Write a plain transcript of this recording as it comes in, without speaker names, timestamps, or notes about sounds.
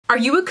Are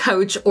you a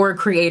coach or a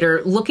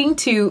creator looking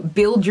to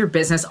build your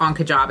business on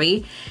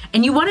Kajabi?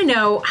 And you want to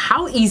know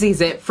how easy is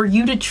it for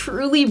you to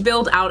truly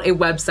build out a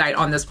website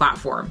on this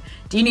platform?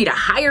 Do you need to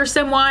hire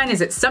someone?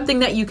 Is it something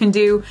that you can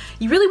do?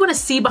 You really want to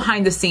see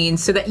behind the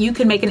scenes so that you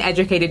can make an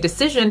educated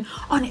decision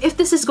on if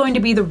this is going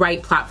to be the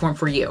right platform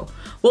for you.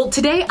 Well,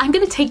 today I'm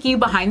going to take you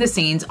behind the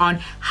scenes on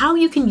how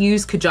you can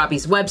use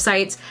Kajabi's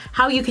websites,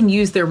 how you can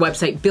use their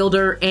website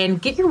builder,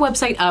 and get your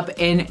website up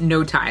in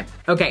no time.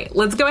 Okay,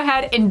 let's go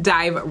ahead and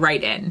dive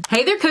right in.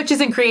 Hey there, coaches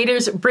and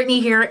creators,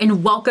 Brittany here,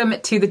 and welcome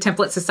to the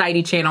Template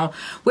Society channel,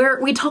 where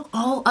we talk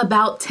all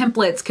about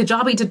templates,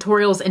 Kajabi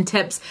tutorials, and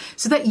tips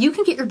so that you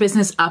can get your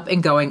business up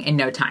and going in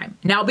no time.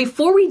 Now,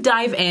 before we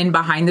dive in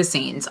behind the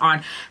scenes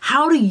on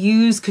how to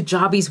use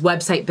Kajabi's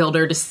website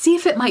builder to see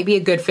if it might be a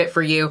good fit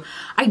for you,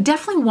 I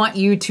definitely want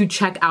you to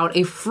check out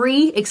a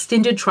free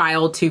extended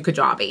trial to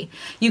Kajabi.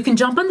 You can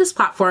jump on this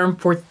platform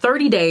for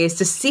 30 days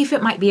to see if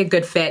it might be a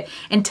good fit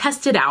and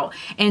test it out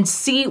and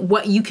see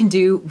what you can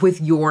do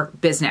with your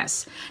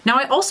business. Now,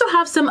 I also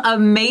have some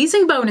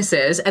amazing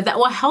bonuses that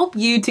will help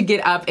you to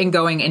get up and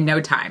going in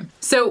no time.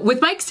 So with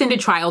my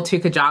extended trial to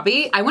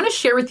Kajabi, I want to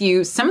share with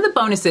you some of the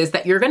bonuses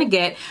that you're going to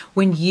get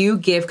when you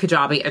give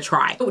Kajabi a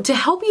try. So to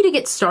help you to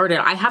get started,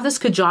 I have this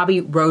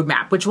Kajabi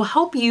roadmap, which will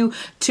help you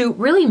to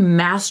really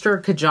master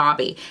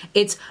Kajabi.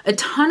 It's a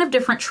ton of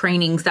different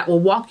trainings that will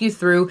walk you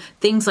through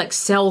things like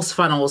sales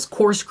funnels,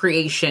 course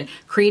creation,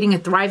 creating a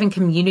thriving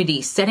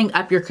community, setting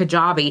up your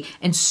Kajabi,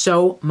 and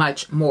so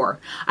much more.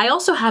 I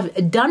also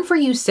have done for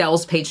you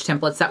sales page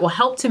templates that will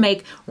help to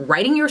make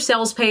writing your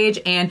sales page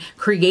and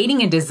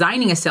creating and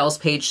designing a sales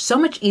page so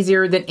much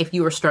easier than if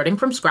you were starting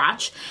from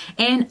scratch,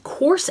 and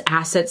course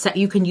assets that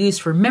you can use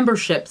for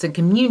memberships and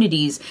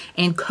communities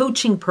and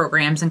coaching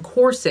programs and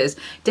courses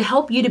to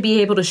help you to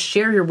be able to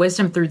share your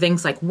wisdom through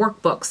things like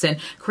workbooks and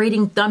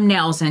creating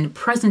thumbnails and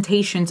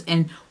presentations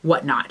and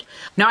whatnot.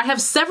 Now, I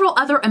have several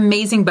other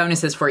amazing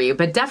bonuses for you,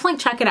 but definitely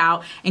check it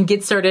out and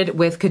get started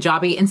with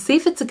Kajabi and see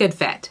if it's a good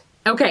fit.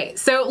 Okay,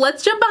 so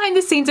let's jump behind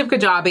the scenes of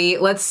Kajabi.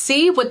 Let's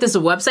see what this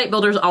website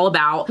builder is all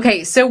about.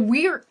 Okay, so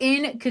we're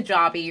in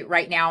Kajabi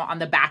right now on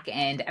the back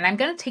end, and I'm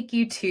going to take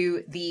you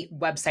to the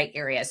website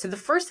area. So the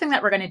first thing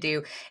that we're going to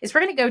do is we're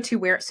going to go to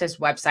where it says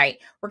website.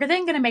 We're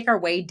then going to make our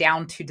way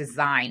down to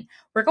design.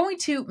 We're going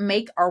to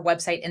make our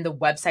website in the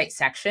website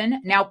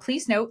section. Now,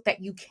 please note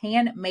that you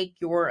can make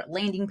your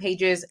landing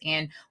pages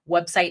and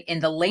website in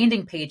the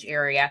landing page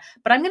area,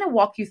 but I'm going to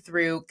walk you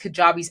through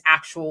Kajabi's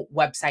actual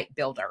website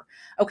builder.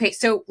 Okay,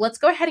 so let's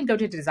go ahead and go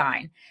to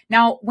design.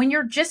 Now, when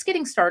you're just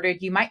getting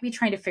started, you might be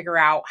trying to figure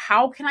out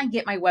how can I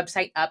get my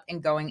website up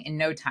and going in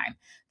no time?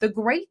 The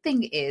great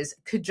thing is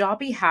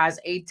Kajabi has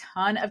a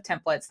ton of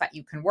templates that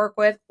you can work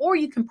with, or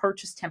you can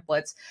purchase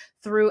templates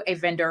through a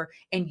vendor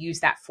and use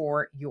that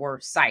for your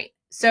site.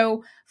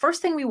 So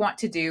first thing we want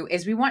to do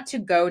is we want to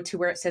go to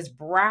where it says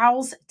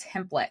Browse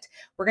Template.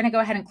 We're going to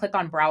go ahead and click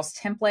on Browse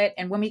Template.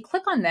 And when we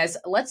click on this,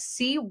 let's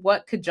see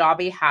what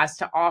Kajabi has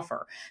to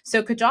offer.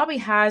 So Kajabi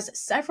has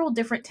several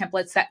different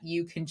templates that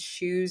you can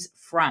choose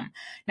from.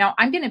 Now,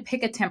 I'm going to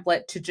pick a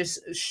template to just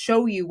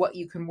show you what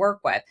you can work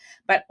with,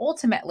 but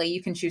ultimately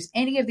you can choose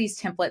any of these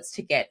templates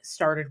to get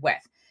started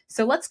with.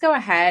 So let's go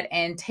ahead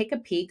and take a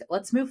peek.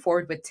 Let's move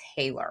forward with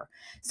Tailor.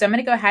 So I'm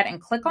going to go ahead and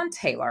click on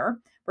Tailor.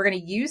 We're going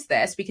to use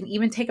this. We can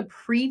even take a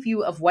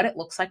preview of what it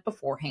looks like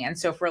beforehand.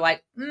 So if we're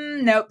like,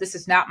 nope, this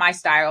is not my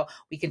style,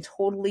 we can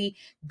totally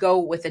go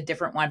with a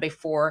different one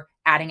before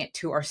adding it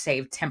to our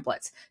saved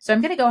templates. So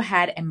I'm going to go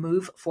ahead and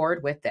move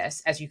forward with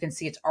this. As you can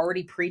see, it's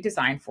already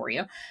pre-designed for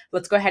you.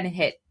 Let's go ahead and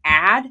hit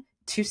Add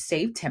to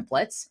Save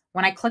Templates.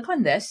 When I click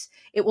on this,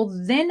 it will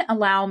then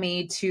allow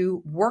me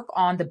to work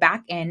on the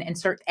back end and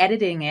start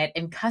editing it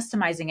and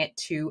customizing it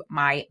to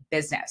my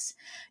business.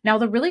 Now,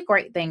 the really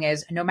great thing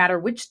is no matter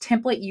which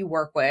template you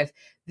work with,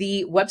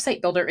 the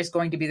website builder is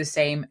going to be the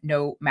same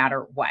no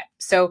matter what.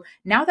 So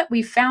now that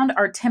we've found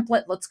our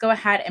template, let's go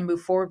ahead and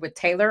move forward with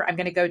Tailor. I'm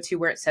going to go to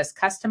where it says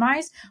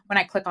Customize. When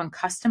I click on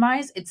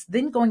Customize, it's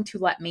then going to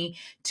let me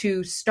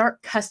to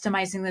start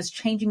customizing this,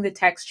 changing the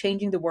text,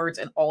 changing the words,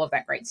 and all of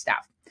that great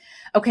stuff.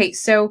 Okay,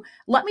 so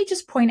let me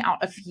just point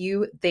out a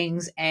few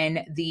things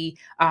in the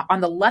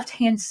on the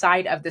left-hand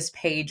side of this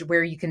page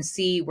where you can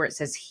see where it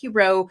says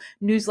hero,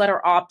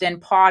 newsletter opt-in,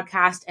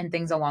 podcast, and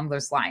things along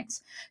those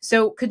lines.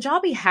 So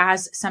Kajabi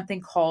has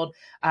something called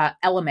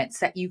elements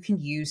that you can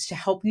use to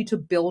help you to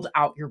build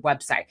out your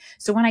website.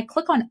 So when I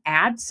click on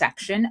Add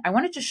section, I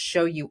want to just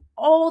show you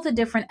all the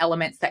different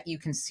elements that you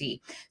can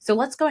see. So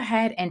let's go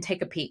ahead and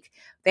take a peek.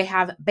 They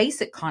have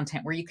basic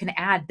content where you can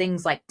add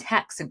things like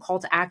text and call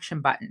to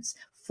action buttons,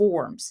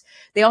 forms.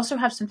 They also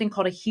have something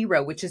called a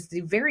hero, which is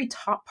the very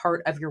top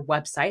part of your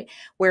website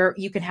where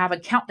you can have a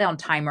countdown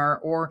timer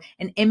or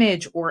an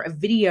image or a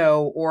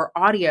video or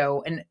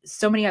audio and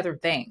so many other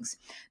things.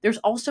 There's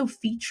also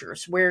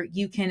features where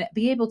you can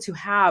be able to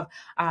have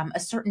a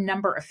certain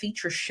number of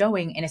features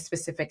showing in a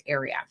specific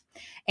area.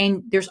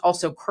 And there's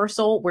also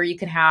Cursor where you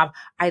can have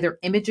either either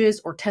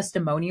images or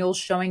testimonials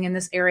showing in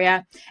this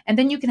area. And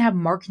then you can have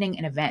marketing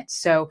and events.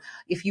 So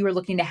if you are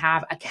looking to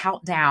have a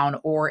countdown,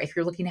 or if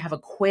you're looking to have a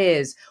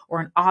quiz or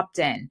an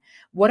opt-in,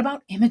 what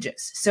about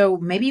images? So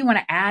maybe you want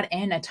to add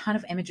in a ton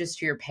of images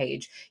to your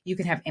page. You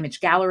can have image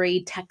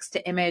gallery, text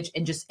to image,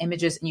 and just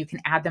images, and you can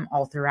add them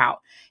all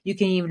throughout. You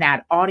can even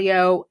add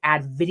audio,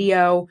 add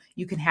video.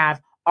 You can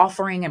have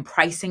offering and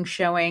pricing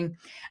showing.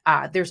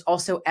 There's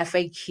also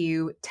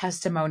FAQ,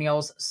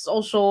 testimonials,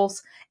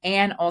 socials,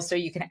 and also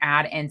you can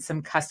add in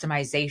some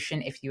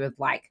customization if you would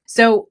like.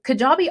 So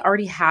Kajabi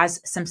already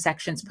has some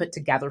sections put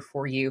together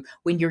for you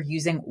when you're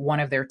using one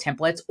of their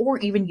templates or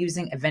even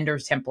using a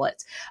vendor's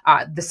templates.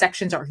 The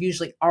sections are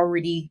usually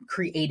already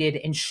created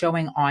and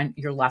showing on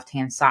your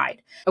left-hand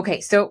side.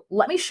 Okay, so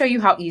let me show you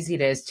how easy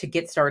it is to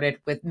get started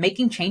with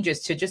making changes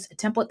to just a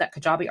template that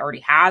Kajabi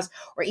already has,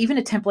 or even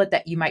a template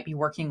that you might be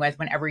working with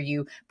whenever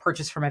you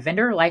purchase from a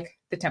vendor like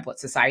the Template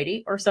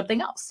Society or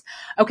something else.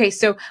 Okay,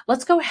 so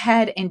let's go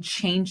ahead and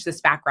change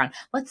this background.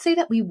 Let's say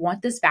that we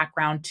want this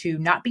background to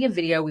not be a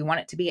video, we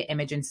want it to be an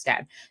image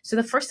instead. So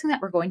the first thing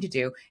that we're going to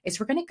do is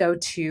we're going to go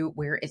to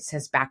where it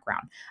says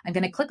background. I'm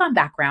going to click on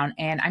background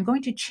and I'm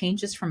going to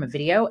change this from a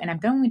video, and I'm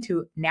going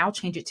to now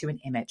change it to an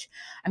image.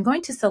 I'm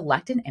going to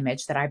select an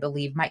image that I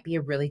believe might be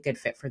a really good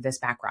fit for this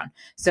background.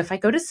 So if I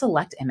go to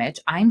select image,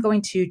 I'm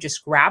going to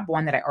just grab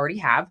one that I already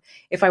have.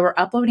 If I were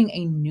uploading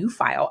a new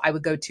file, I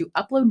would go to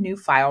upload new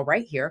file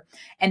right here,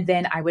 and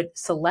then I would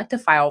select a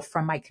file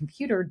from my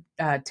computer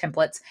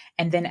templates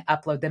and then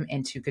upload them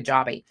into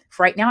Kajabi.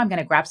 For right now, I'm going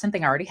to grab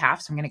something I already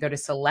have. So I'm going to go to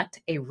select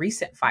a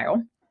recent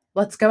file.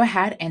 Let's go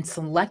ahead and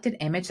select an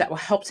image that will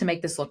help to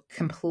make this look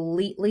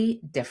completely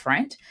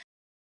different.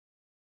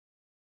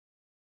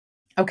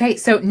 Okay,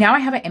 so now I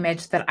have an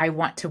image that I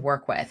want to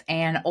work with,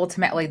 and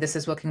ultimately this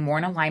is looking more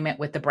in alignment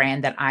with the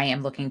brand that I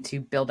am looking to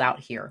build out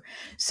here.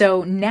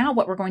 So now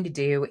what we're going to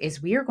do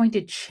is we are going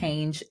to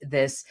change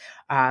this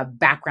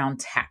background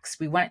text.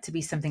 We want it to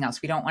be something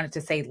else. We don't want it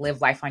to say live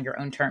life on your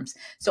own terms.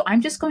 So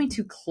I'm just going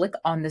to click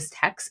on this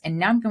text, and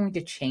now I'm going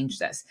to change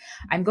this.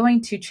 I'm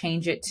going to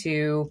change it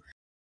to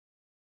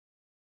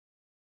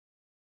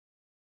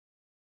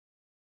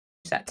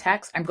that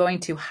text. I'm going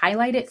to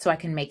highlight it so I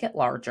can make it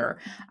larger.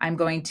 I'm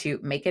going to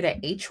make it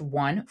an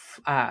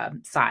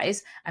H1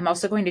 size. I'm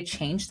also going to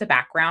change the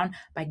background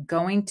by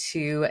going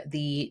to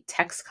the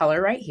text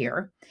color right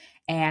here.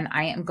 And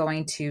I am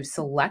going to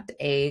select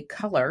a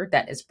color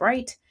that is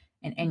bright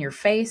and in your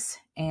face.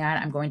 And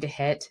I'm going to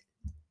hit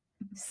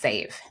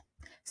save.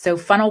 So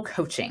funnel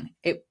coaching,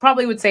 it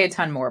probably would say a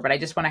ton more, but I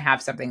just want to have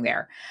something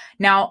there.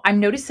 Now I'm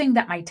noticing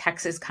that my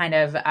text is kind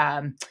of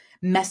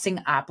messing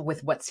up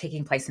with what's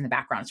taking place in the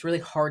background. It's really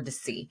hard to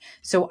see.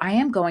 So I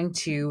am going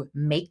to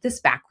make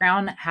this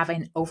background have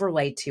an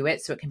overlay to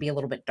it so it can be a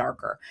little bit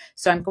darker.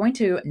 So I'm going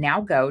to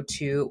now go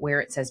to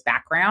where it says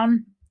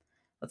background.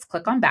 Let's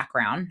click on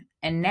background.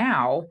 And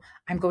now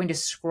I'm going to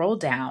scroll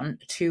down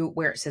to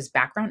where it says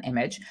background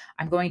image.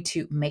 I'm going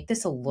to make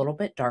this a little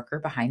bit darker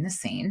behind the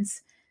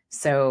scenes.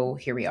 So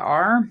here we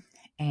are.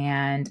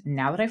 And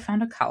now that I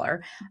found a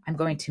color, I'm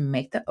going to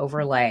make the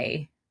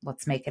overlay.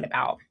 Let's make it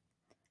about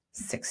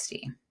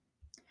 60.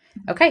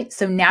 Okay,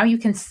 so now you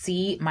can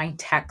see my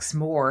text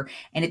more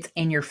and it's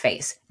in your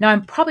face. Now I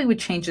probably would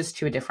change this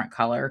to a different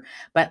color,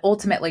 but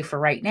ultimately for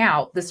right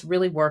now, this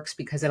really works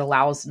because it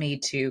allows me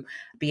to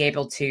be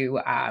able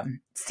to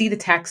see the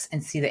text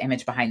and see the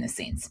image behind the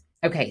scenes.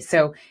 Okay,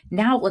 so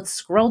now let's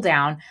scroll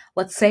down.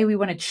 Let's say we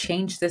want to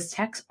change this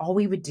text. All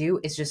we would do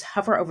is just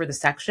hover over the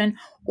section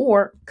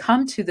or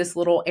come to this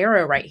little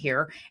arrow right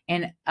here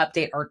and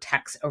update our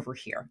text over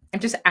here.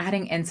 I'm just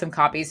adding in some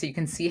copies so you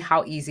can see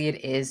how easy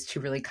it is to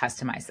really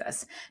customize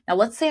this. Now,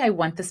 let's say I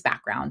want this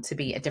background to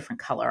be a different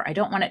color. I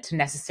don't want it to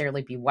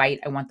necessarily be white.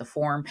 I want the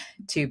form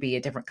to be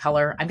a different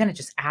color. I'm going to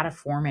just add a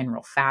form in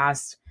real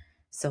fast.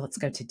 So let's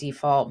go to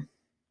default,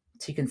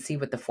 so you can see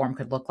what the form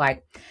could look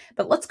like.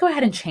 But let's go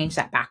ahead and change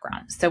that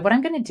background. So what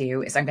I'm going to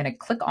do is I'm going to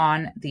click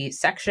on the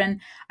section.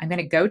 I'm going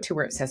to go to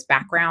where it says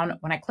background.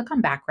 When I click on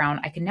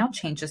background, I can now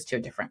change this to a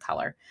different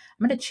color.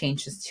 I'm going to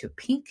change this to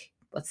pink.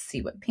 Let's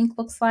see what pink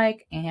looks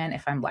like and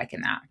if I'm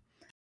liking that.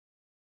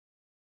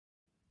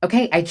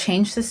 Okay, I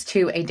changed this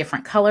to a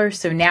different color.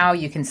 So now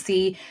you can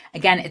see,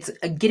 again, it's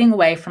getting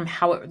away from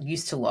how it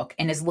used to look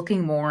and is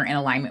looking more in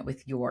alignment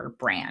with your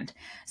brand.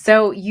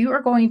 So you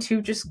are going to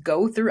just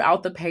go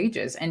throughout the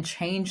pages and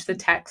change the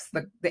text,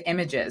 the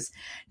images.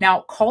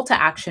 Now, call to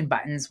action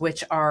buttons,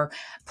 which are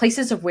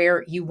places of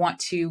where you want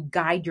to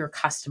guide your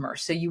customer.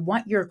 So you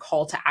want your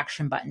call to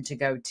action button to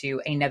go to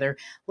another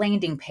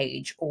landing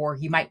page, or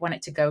you might want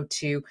it to go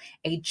to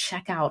a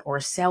checkout or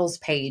a sales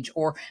page,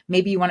 or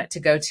maybe you want it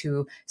to go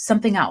to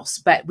something else.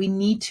 But we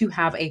need to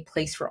have a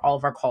place for all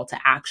of our call to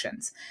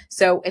actions.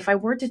 So if I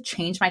were to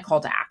change my call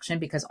to action,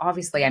 because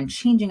obviously I'm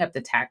changing up the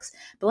text,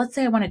 but let's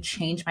say I want to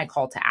change my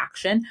call to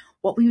action,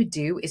 what we would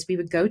do is we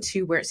would go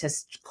to where it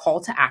says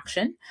call to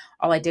action.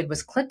 All I did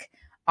was click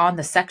on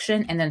the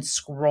section and then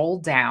scroll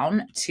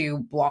down to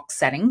block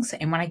settings.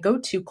 And when I go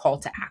to call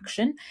to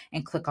action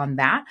and click on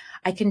that,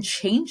 I can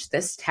change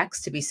this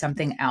text to be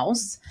something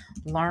else.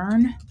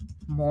 Learn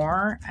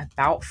more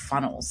about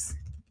funnels.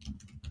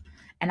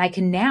 And I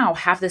can now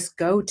have this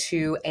go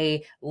to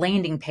a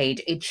landing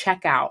page, a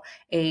checkout,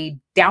 a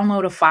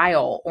download a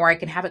file, or I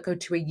can have it go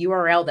to a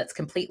URL that's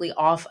completely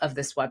off of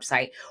this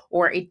website,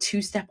 or a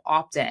two-step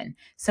opt-in.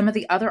 Some of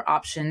the other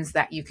options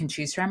that you can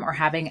choose from are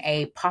having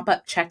a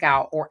pop-up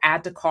checkout or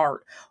add to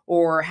cart,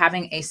 or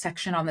having a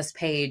section on this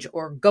page,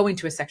 or going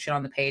to a section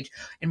on the page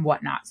and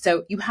whatnot.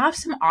 So you have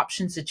some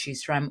options to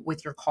choose from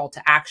with your call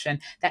to action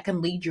that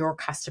can lead your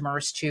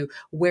customers to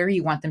where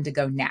you want them to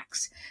go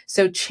next.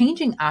 So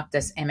changing up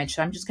this image,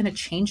 so I'm just going to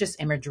change this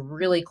image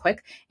really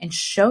quick and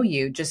show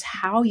you just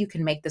how you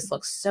can make this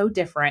look so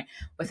different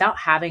without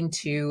having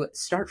to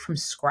start from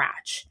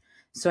scratch.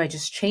 So I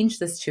just changed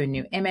this to a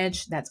new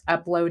image that's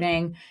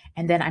uploading,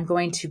 and then I'm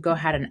going to go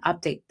ahead and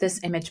update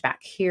this image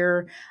back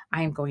here.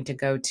 I am going to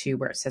go to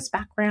where it says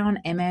background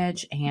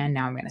image, and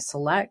now I'm going to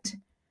select.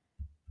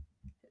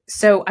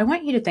 So I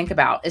want you to think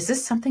about, is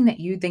this something that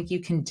you think you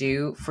can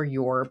do for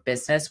your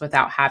business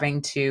without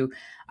having to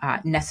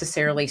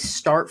necessarily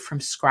start from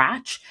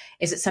scratch?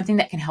 Is it something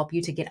that can help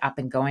you to get up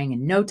and going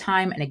in no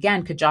time? And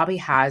again, Kajabi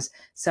has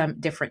some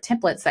different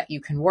templates that you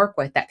can work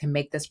with that can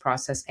make this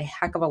process a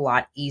heck of a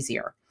lot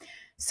easier.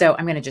 So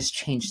I'm going to just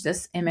change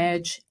this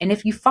image. And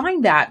if you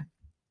find that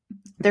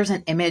there's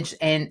an image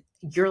and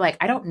you're like,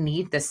 I don't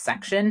need this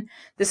section,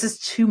 this is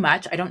too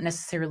much, I don't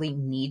necessarily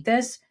need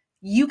this,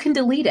 you can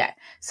delete it.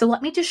 So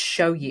let me just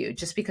show you,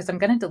 just because I'm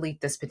going to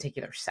delete this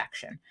particular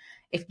section.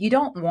 If you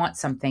don't want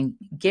something,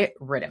 get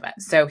rid of it.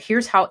 So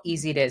here's how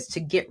easy it is to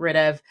get rid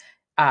of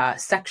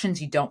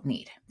sections you don't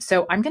need.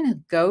 So I'm going to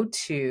go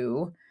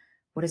to,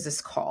 what is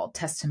this called?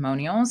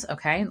 Testimonials.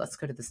 Okay, let's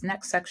go to this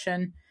next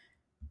section.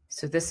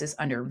 So this is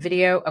under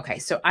video. Okay,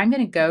 so I'm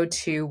going to go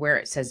to where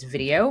it says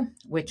video,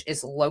 which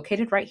is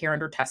located right here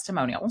under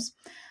testimonials.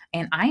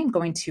 And I am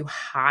going to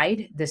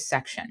hide this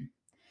section.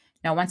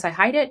 Now, once I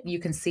hide it, you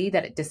can see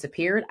that it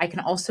disappeared. I can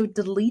also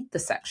delete the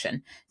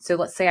section. So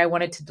let's say I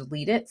wanted to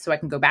delete it. So I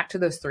can go back to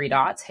those three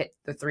dots, hit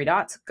the three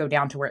dots, go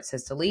down to where it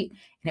says delete,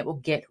 and it will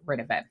get rid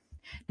of it.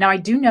 Now, I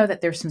do know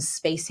that there's some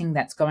spacing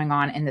that's going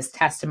on in this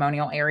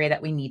testimonial area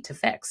that we need to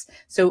fix.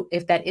 So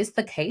if that is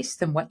the case,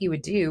 then what you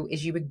would do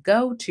is you would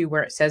go to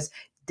where it says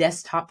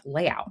desktop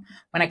layout.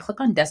 When I click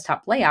on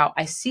desktop layout,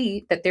 I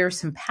see that there's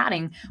some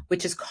padding,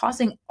 which is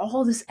causing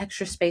all this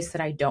extra space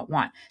that I don't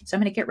want. So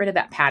I'm going to get rid of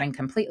that padding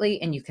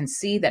completely. And you can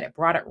see that it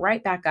brought it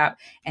right back up,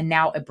 and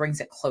now it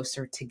brings it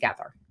closer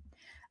together.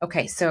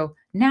 Okay, so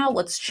now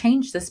let's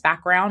change this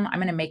background. I'm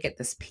going to make it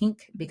this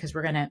pink because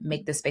we're going to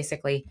make this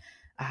basically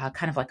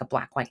kind of like a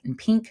black, white, and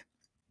pink.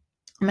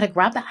 I'm going to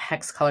grab that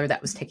hex color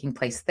that was taking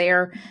place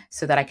there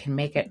so that I can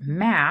make it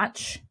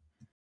match.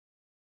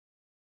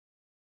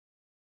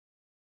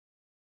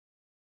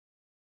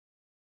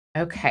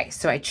 Okay,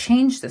 so I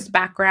changed this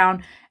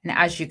background, and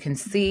as you can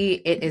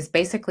see, it is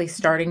basically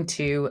starting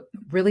to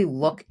really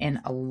look in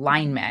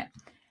alignment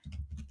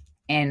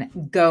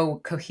and go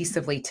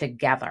cohesively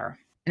together.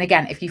 And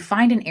again, if you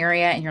find an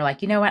area and you're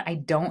like, you know what, I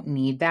don't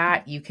need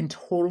that, you can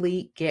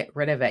totally get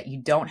rid of it. You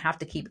don't have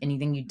to keep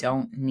anything you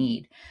don't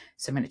need.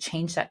 So I'm going to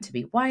change that to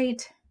be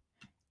white.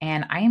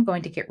 And I am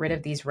going to get rid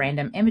of these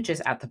random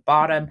images at the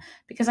bottom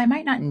because I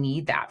might not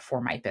need that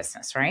for my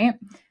business, right?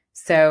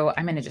 So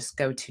I'm going to just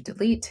go to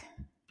delete.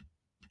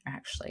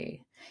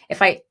 Actually,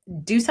 if I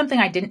do something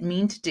I didn't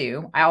mean to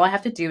do, all I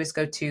have to do is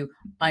go to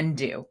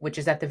undo, which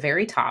is at the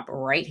very top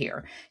right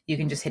here. You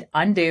can just hit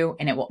undo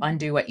and it will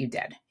undo what you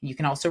did. You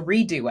can also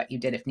redo what you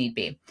did if need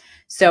be.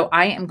 So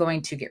I am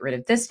going to get rid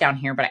of this down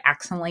here, but I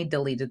accidentally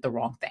deleted the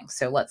wrong thing.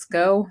 So let's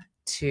go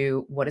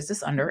to, what is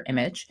this under?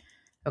 Image.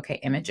 Okay,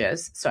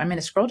 images. So I'm going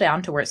to scroll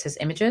down to where it says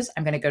images.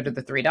 I'm going to go to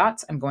the three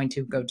dots. I'm going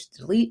to go to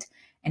delete.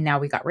 And now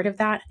we got rid of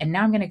that. And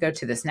now I'm going to go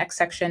to this next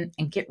section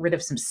and get rid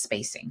of some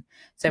spacing.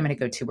 So I'm going to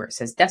go to where it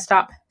says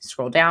desktop,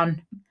 scroll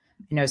down.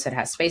 Notice it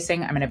has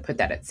spacing. I'm going to put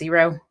that at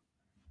 0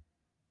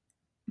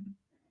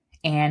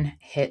 and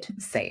hit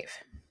save.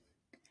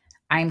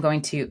 I'm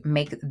going to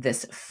make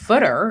this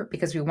footer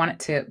because we want it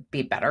to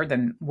be better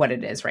than what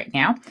it is right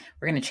now.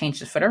 We're going to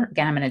change the footer.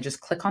 Again, I'm going to just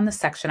click on the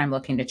section I'm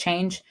looking to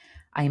change.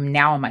 I am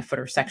now in my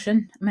footer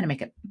section. I'm going to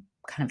make it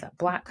kind of that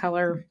black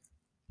color.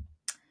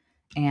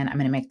 And I'm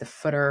going to make the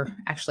footer,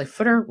 actually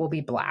footer will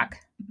be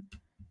black.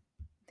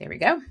 There we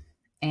go.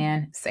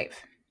 And save.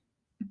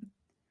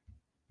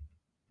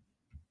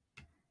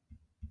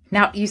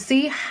 Now you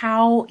see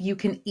how you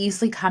can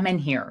easily come in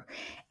here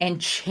and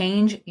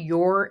change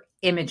your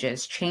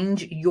images,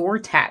 change your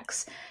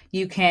text.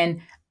 You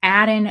can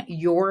add in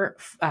your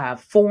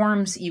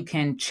forms. You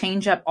can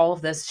change up all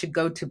of this to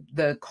go to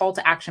the call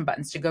to action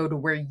buttons to go to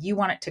where you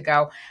want it to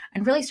go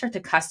and really start to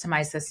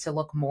customize this to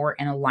look more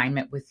in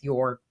alignment with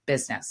your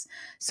business.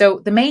 So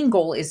the main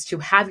goal is to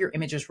have your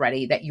images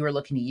ready that you are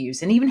looking to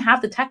use, and even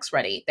have the text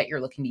ready that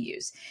you're looking to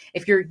use.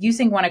 If you're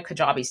using one of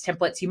Kajabi's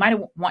templates, you might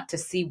want to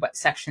see what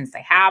sections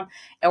they have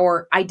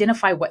or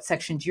identify what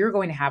sections you're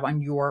going to have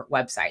on your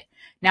website.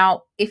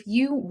 Now, if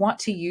you want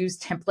to use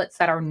templates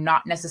that are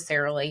not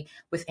necessarily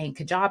within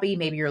Kajabi,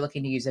 maybe you're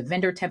looking to use a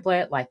vendor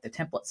template like the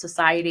Template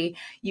Society,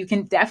 you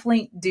can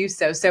definitely do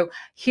so. So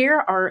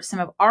here are some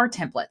of our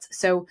templates.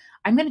 So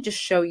I'm going to just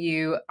show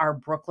you our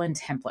Brooklyn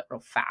template real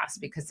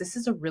fast, because this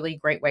is a really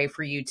great way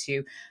for you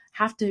to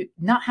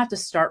not have to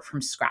start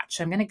from scratch.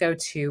 So I'm going to go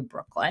to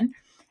Brooklyn,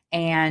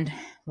 and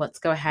let's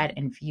go ahead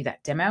and view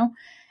that demo.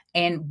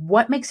 And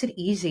what makes it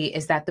easy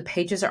is that the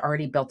pages are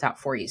already built out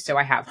for you. So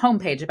I have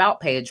homepage, about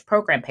page,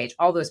 program page,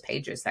 all those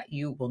pages that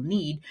you will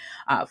need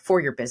for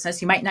your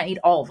business. You might not need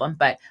all of them,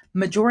 but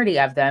majority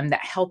of them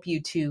that help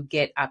you to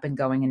get up and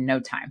going in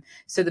no time.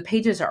 So the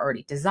pages are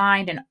already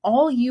designed, and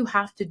all you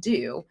have to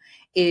do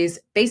is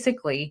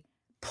basically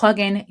plug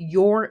in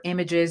your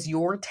images,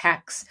 your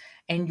text,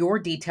 and your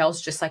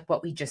details, just like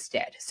what we just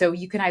did. So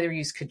you can either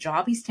use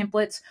Kajabi's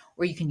templates,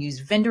 or you can use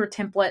vendor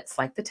templates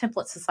like the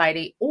Template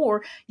Society,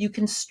 or you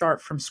can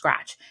start from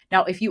scratch.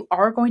 Now, if you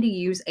are going to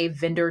use a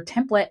vendor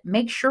template,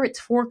 make sure it's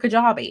for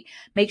Kajabi.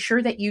 Make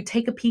sure that you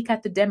take a peek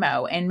at the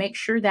demo and make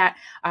sure that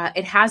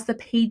it has the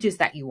pages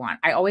that you want.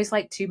 I always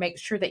like to make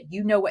sure that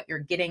you know what you're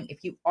getting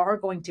if you are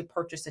going to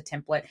purchase a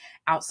template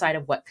outside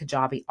of what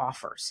Kajabi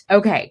offers.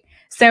 Okay,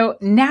 so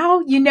now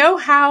you know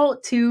how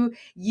to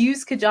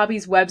use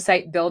Kajabi's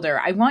website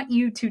builder. I want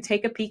you to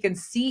take a peek and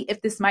see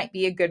if this might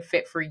be a good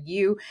fit for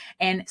you,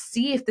 and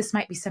see if this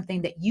might be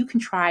something that you can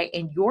try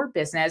in your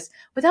business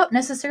without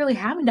necessarily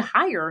having to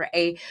hire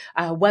a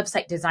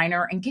website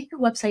designer, and get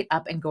your website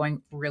up and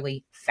going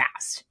really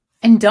fast.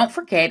 And don't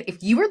forget,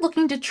 if you are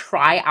looking to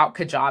try out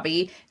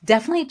Kajabi,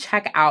 definitely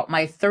check out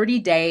my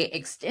 30-day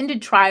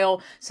extended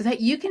trial so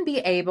that you can be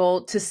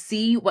able to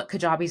see what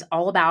Kajabi is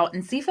all about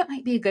and see if it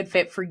might be a good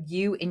fit for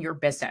you in your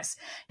business.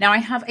 Now, I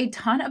have a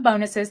ton of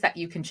bonuses that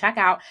you can check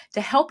out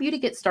to help you to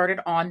get started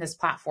on this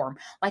platform,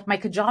 like my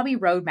Kajabi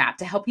roadmap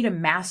to help you to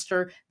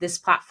master this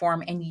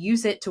platform and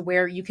use it to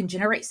where you can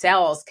generate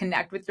sales,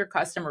 connect with your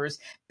customers,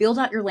 build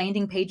out your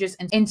landing pages,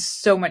 and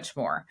so much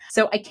more.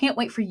 So I can't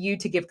wait for you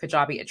to give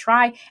Kajabi a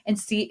try and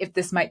see if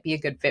this might be a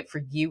good fit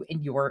for you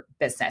and your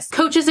business.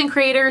 Coaches and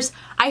creators,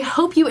 I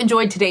hope you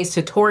enjoyed today's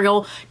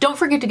tutorial. Don't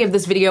forget to give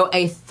this video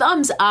a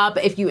thumbs up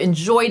if you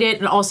enjoyed it,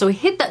 and also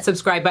hit that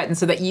subscribe button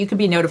so that you can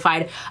be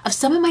notified of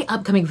some of my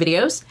upcoming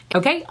videos.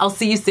 Okay, I'll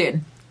see you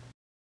soon.